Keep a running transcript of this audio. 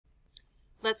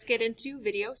let's get into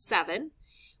video 7.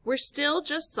 We're still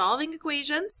just solving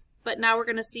equations, but now we're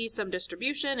going to see some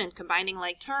distribution and combining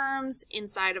like terms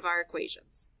inside of our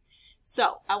equations.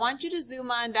 So I want you to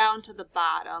zoom on down to the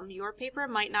bottom. Your paper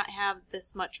might not have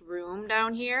this much room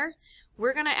down here.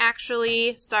 We're going to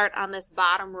actually start on this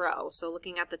bottom row, so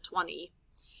looking at the 20.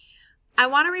 I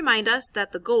want to remind us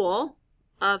that the goal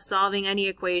of solving any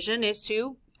equation is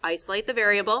to isolate the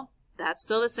variable. That's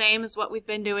still the same as what we've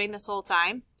been doing this whole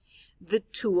time. The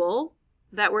tool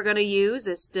that we're going to use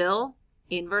is still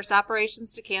inverse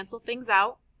operations to cancel things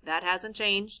out. That hasn't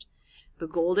changed. The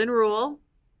golden rule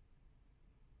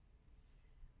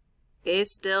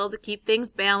is still to keep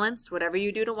things balanced. Whatever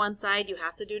you do to one side, you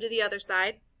have to do to the other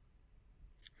side.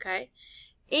 Okay?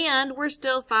 And we're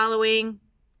still following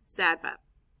SADMAP.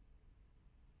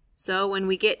 So when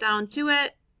we get down to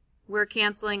it, we're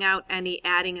canceling out any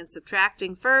adding and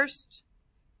subtracting first.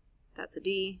 That's a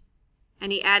D.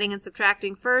 Any adding and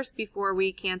subtracting first before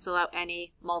we cancel out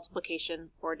any multiplication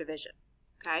or division.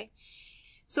 Okay?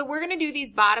 So we're going to do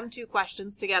these bottom two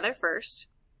questions together first.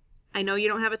 I know you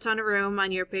don't have a ton of room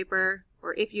on your paper,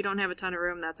 or if you don't have a ton of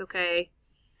room, that's okay.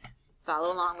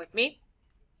 Follow along with me.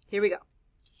 Here we go.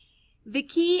 The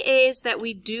key is that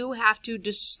we do have to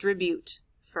distribute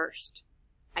first.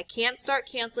 I can't start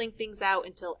canceling things out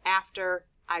until after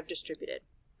I've distributed.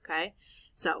 Okay?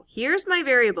 So here's my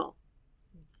variable.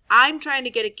 I'm trying to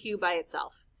get a Q by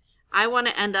itself. I want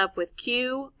to end up with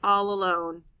Q all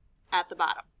alone at the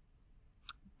bottom.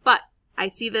 But I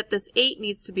see that this 8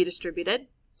 needs to be distributed.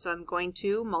 So I'm going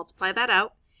to multiply that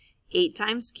out. 8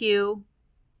 times Q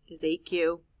is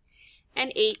 8Q.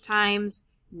 And 8 times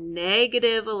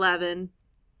negative 11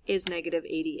 is negative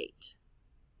 88.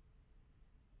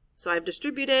 So I've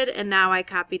distributed, and now I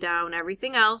copy down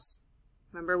everything else.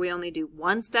 Remember, we only do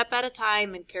one step at a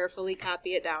time and carefully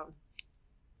copy it down.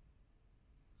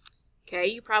 Okay,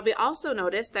 you probably also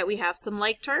noticed that we have some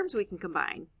like terms we can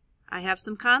combine. I have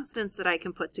some constants that I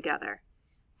can put together.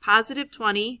 Positive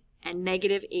 20 and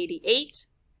negative 88.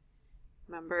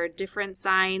 Remember, different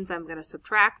signs, I'm going to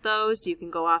subtract those. You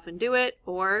can go off and do it,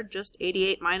 or just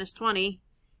 88 minus 20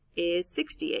 is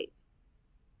 68.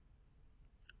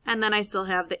 And then I still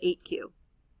have the 8Q.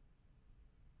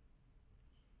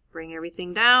 Bring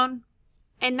everything down.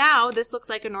 And now this looks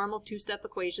like a normal two-step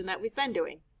equation that we've been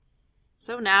doing.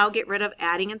 So now get rid of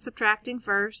adding and subtracting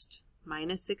first.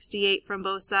 Minus 68 from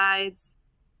both sides.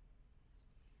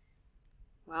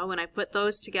 Well, when I put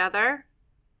those together,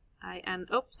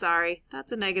 oops, sorry,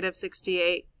 that's a negative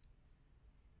 68.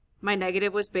 My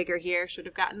negative was bigger here, should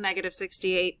have gotten negative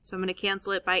 68. So I'm going to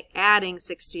cancel it by adding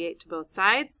 68 to both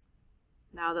sides.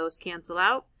 Now those cancel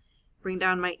out. Bring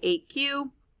down my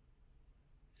 8Q.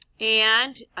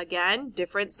 And again,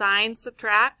 different signs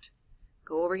subtract.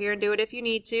 Go over here and do it if you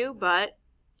need to, but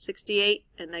 68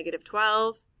 and negative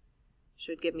 12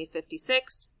 should give me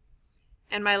 56.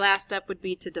 And my last step would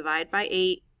be to divide by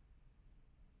 8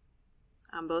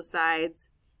 on both sides,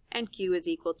 and Q is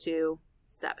equal to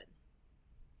 7.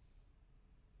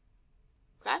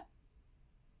 Okay?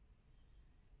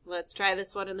 Let's try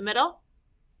this one in the middle.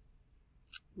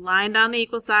 Line down the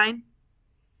equal sign.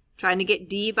 Trying to get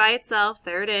D by itself.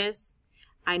 There it is.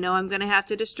 I know I'm going to have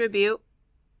to distribute.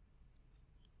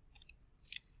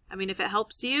 I mean, if it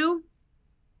helps you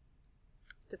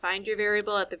to find your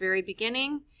variable at the very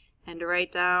beginning and to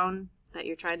write down that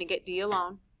you're trying to get D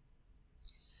alone.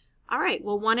 All right,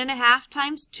 well, 1.5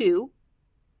 times 2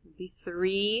 would be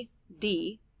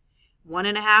 3D.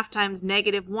 1.5 times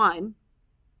negative 1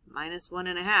 minus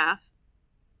 1.5.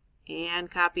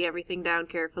 And copy everything down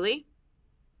carefully.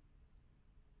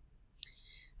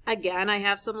 Again, I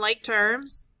have some like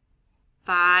terms.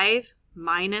 5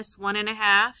 minus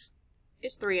 1.5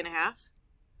 is 3.5.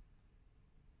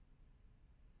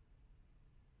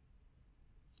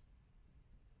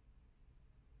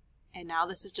 And now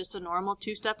this is just a normal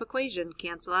two-step equation.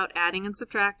 Cancel out adding and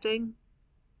subtracting.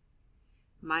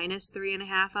 Minus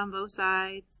 3.5 on both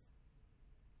sides.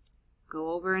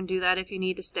 Go over and do that if you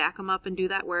need to stack them up and do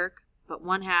that work. But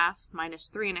 1/2 minus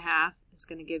 3.5 is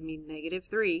going to give me negative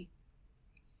 3.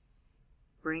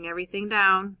 Bring everything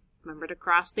down. Remember to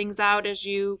cross things out as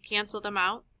you cancel them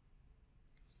out.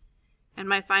 And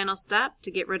my final step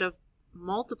to get rid of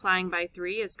multiplying by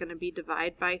 3 is going to be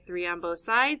divide by 3 on both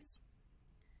sides.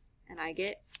 And I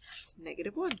get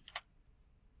negative 1.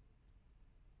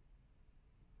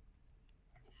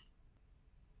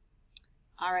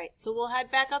 All right, so we'll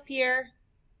head back up here,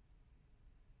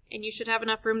 and you should have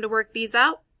enough room to work these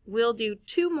out. We'll do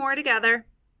 2 more together,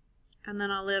 and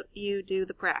then I'll let you do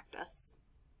the practice.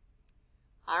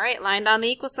 All right, line down the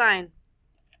equal sign.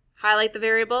 Highlight the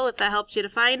variable if that helps you to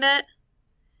find it.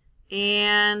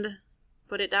 and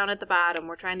put it down at the bottom.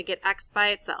 We're trying to get x by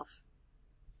itself.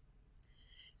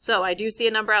 So I do see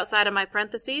a number outside of my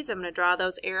parentheses. I'm going to draw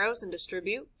those arrows and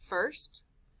distribute first.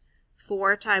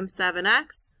 4 times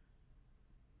 7x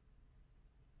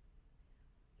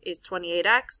is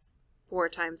 28x. 4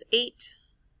 times 8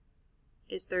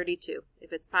 is 32.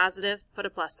 If it's positive, put a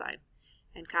plus sign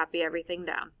and copy everything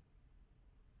down.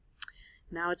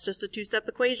 Now it's just a two-step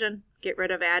equation. Get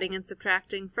rid of adding and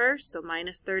subtracting first, so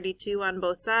minus 32 on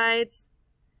both sides.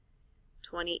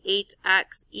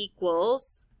 28x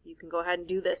equals, you can go ahead and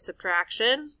do this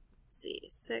subtraction. Let's see,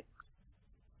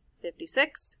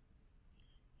 56.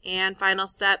 And final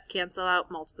step, cancel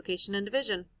out multiplication and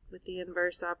division with the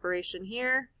inverse operation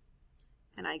here,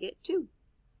 and I get 2.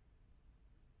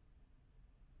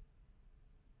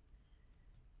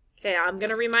 Okay, I'm going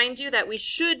to remind you that we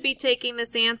should be taking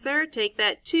this answer, take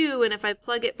that 2, and if I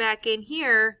plug it back in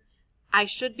here, I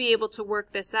should be able to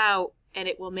work this out, and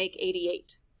it will make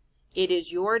 88. It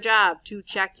is your job to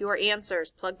check your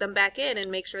answers, plug them back in,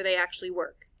 and make sure they actually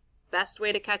work. Best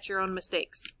way to catch your own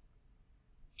mistakes.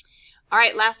 All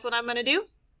right, last one I'm going to do.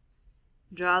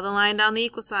 Draw the line down the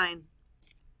equal sign.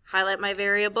 Highlight my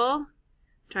variable,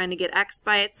 trying to get x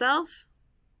by itself.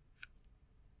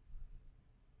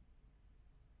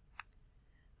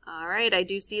 All right, I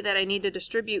do see that I need to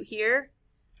distribute here,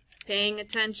 paying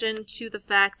attention to the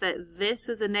fact that this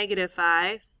is a negative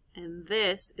 5 and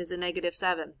this is a negative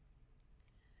 7.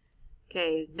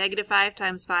 Okay, negative 5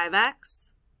 times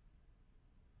 5x.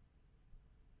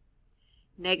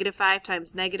 Negative 5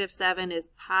 times negative 7 is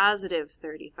positive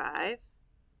 35.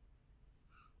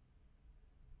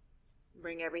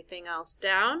 Bring everything else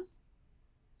down.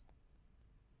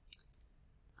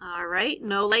 All right,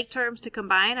 no like terms to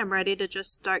combine. I'm ready to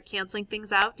just start canceling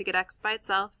things out to get x by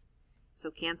itself. So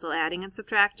cancel adding and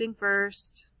subtracting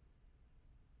first.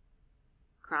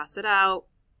 Cross it out.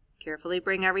 Carefully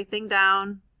bring everything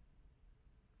down.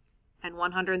 And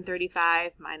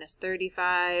 135 minus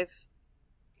 35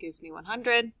 gives me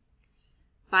 100.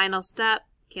 Final step,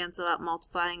 cancel out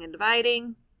multiplying and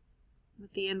dividing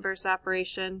with the inverse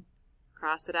operation.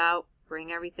 Cross it out,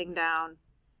 bring everything down,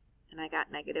 and I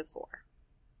got negative 4.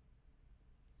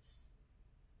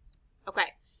 Okay,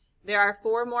 there are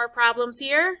 4 more problems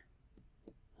here.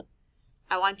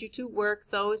 I want you to work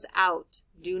those out.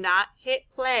 Do not hit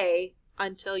play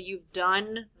until you've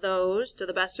done those to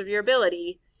the best of your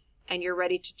ability and you're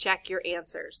ready to check your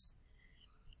answers.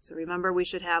 So remember, we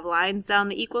should have lines down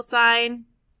the equal sign,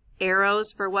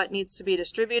 arrows for what needs to be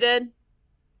distributed,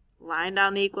 line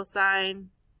down the equal sign,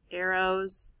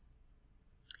 arrows.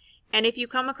 And if you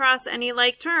come across any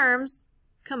like terms,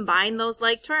 combine those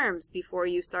like terms before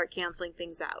you start canceling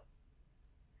things out.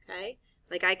 Okay?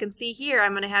 Like I can see here,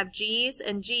 I'm going to have G's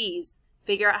and G's.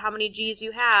 Figure out how many G's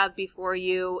you have before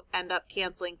you end up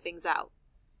canceling things out.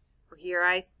 Or here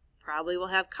I probably will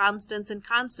have constants and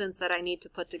constants that I need to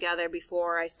put together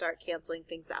before I start canceling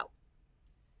things out.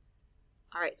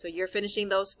 All right, so you're finishing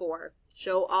those 4.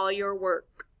 Show all your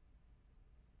work.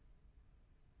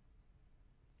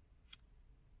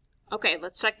 Okay,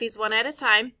 let's check these one at a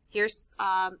time. Here's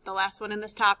the last one in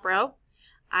this top row.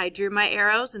 I drew my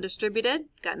arrows and distributed,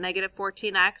 got negative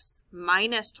 14x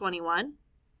minus 21.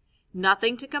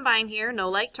 Nothing to combine here, no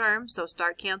like terms, so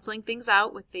start canceling things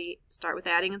out start with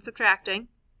adding and subtracting.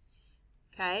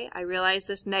 Okay, I realize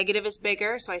this negative is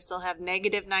bigger, so I still have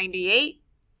negative 98.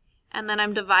 And then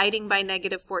I'm dividing by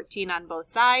negative 14 on both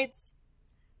sides.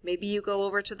 Maybe you go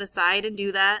over to the side and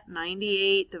do that.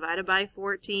 98 divided by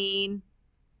 14,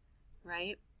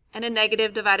 right? And a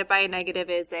negative divided by a negative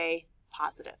is a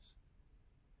positive.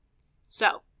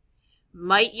 So,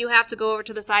 might you have to go over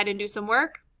to the side and do some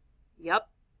work? Yep,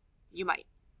 you might.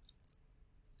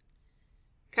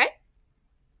 Okay,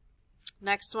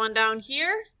 next one down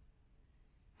here.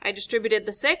 I distributed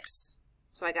the 6,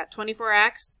 so I got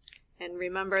 24x. And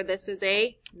remember, this is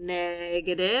a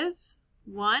negative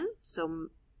 1, so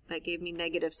that gave me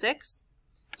negative 6.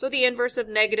 So the inverse of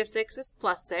negative 6 is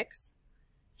plus 6.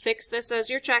 Fix this as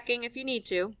you're checking if you need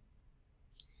to.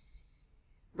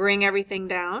 Bring everything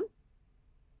down.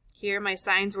 Here my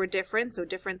signs were different, so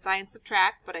different signs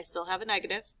subtract, but I still have a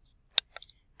negative.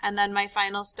 And then my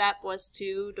final step was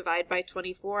to divide by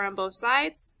 24 on both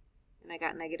sides, and I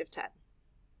got negative 10.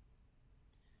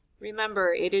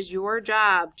 Remember, it is your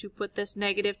job to put this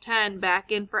negative 10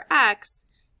 back in for x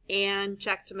and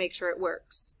check to make sure it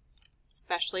works,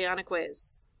 especially on a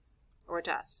quiz or a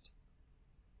test.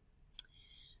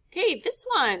 Okay, this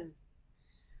one.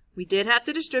 We did have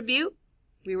to distribute.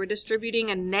 We were distributing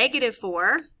a negative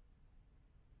 4.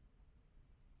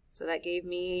 So that gave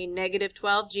me negative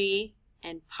 12g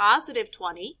and positive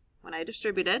 20 when I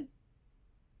distributed.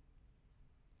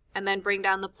 and then bring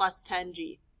down the plus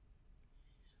 10g.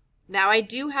 Now I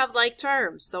do have like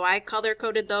terms, so I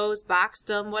color-coded those, boxed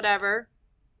them, whatever.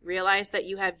 Realize that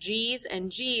you have g's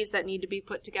and g's that need to be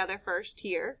put together first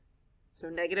here. So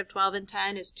negative 12 and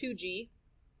 10 is 2g,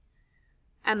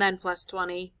 and then plus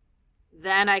 20.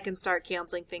 Then I can start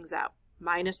canceling things out.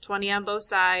 Minus 20 on both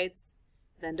sides,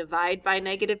 then divide by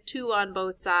negative 2 on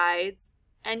both sides,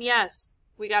 and yes,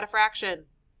 we got a fraction.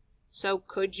 So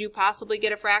could you possibly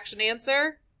get a fraction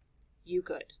answer? You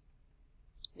could.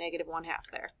 Negative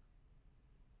 1/2 there.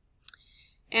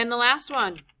 And the last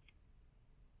one.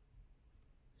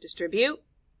 Distribute,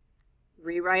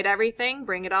 rewrite everything,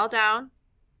 bring it all down.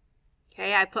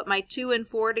 Okay, I put my 2 and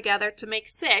 4 together to make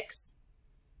 6,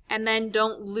 and then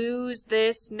don't lose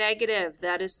this negative.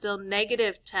 That is still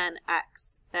negative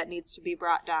 10x. That needs to be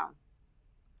brought down.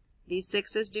 These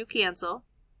 6's do cancel.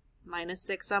 Minus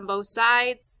 6 on both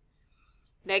sides.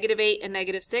 Negative 8 and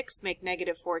negative 6 make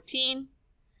negative 14.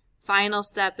 Final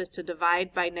step is to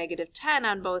divide by negative 10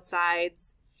 on both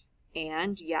sides.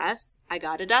 And yes, I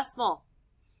got a decimal.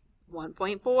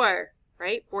 1.4,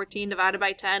 right? 14 divided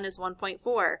by 10 is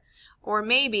 1.4. Or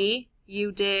maybe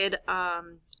you did,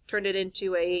 turned it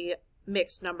into a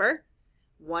mixed number,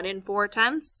 1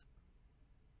 4/10.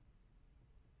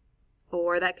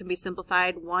 Or that can be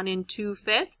simplified 1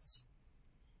 2/5.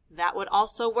 That would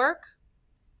also work.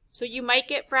 So you might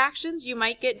get fractions, you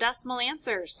might get decimal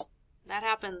answers. That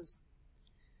happens.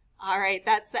 All right,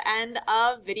 that's the end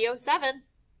of video 7.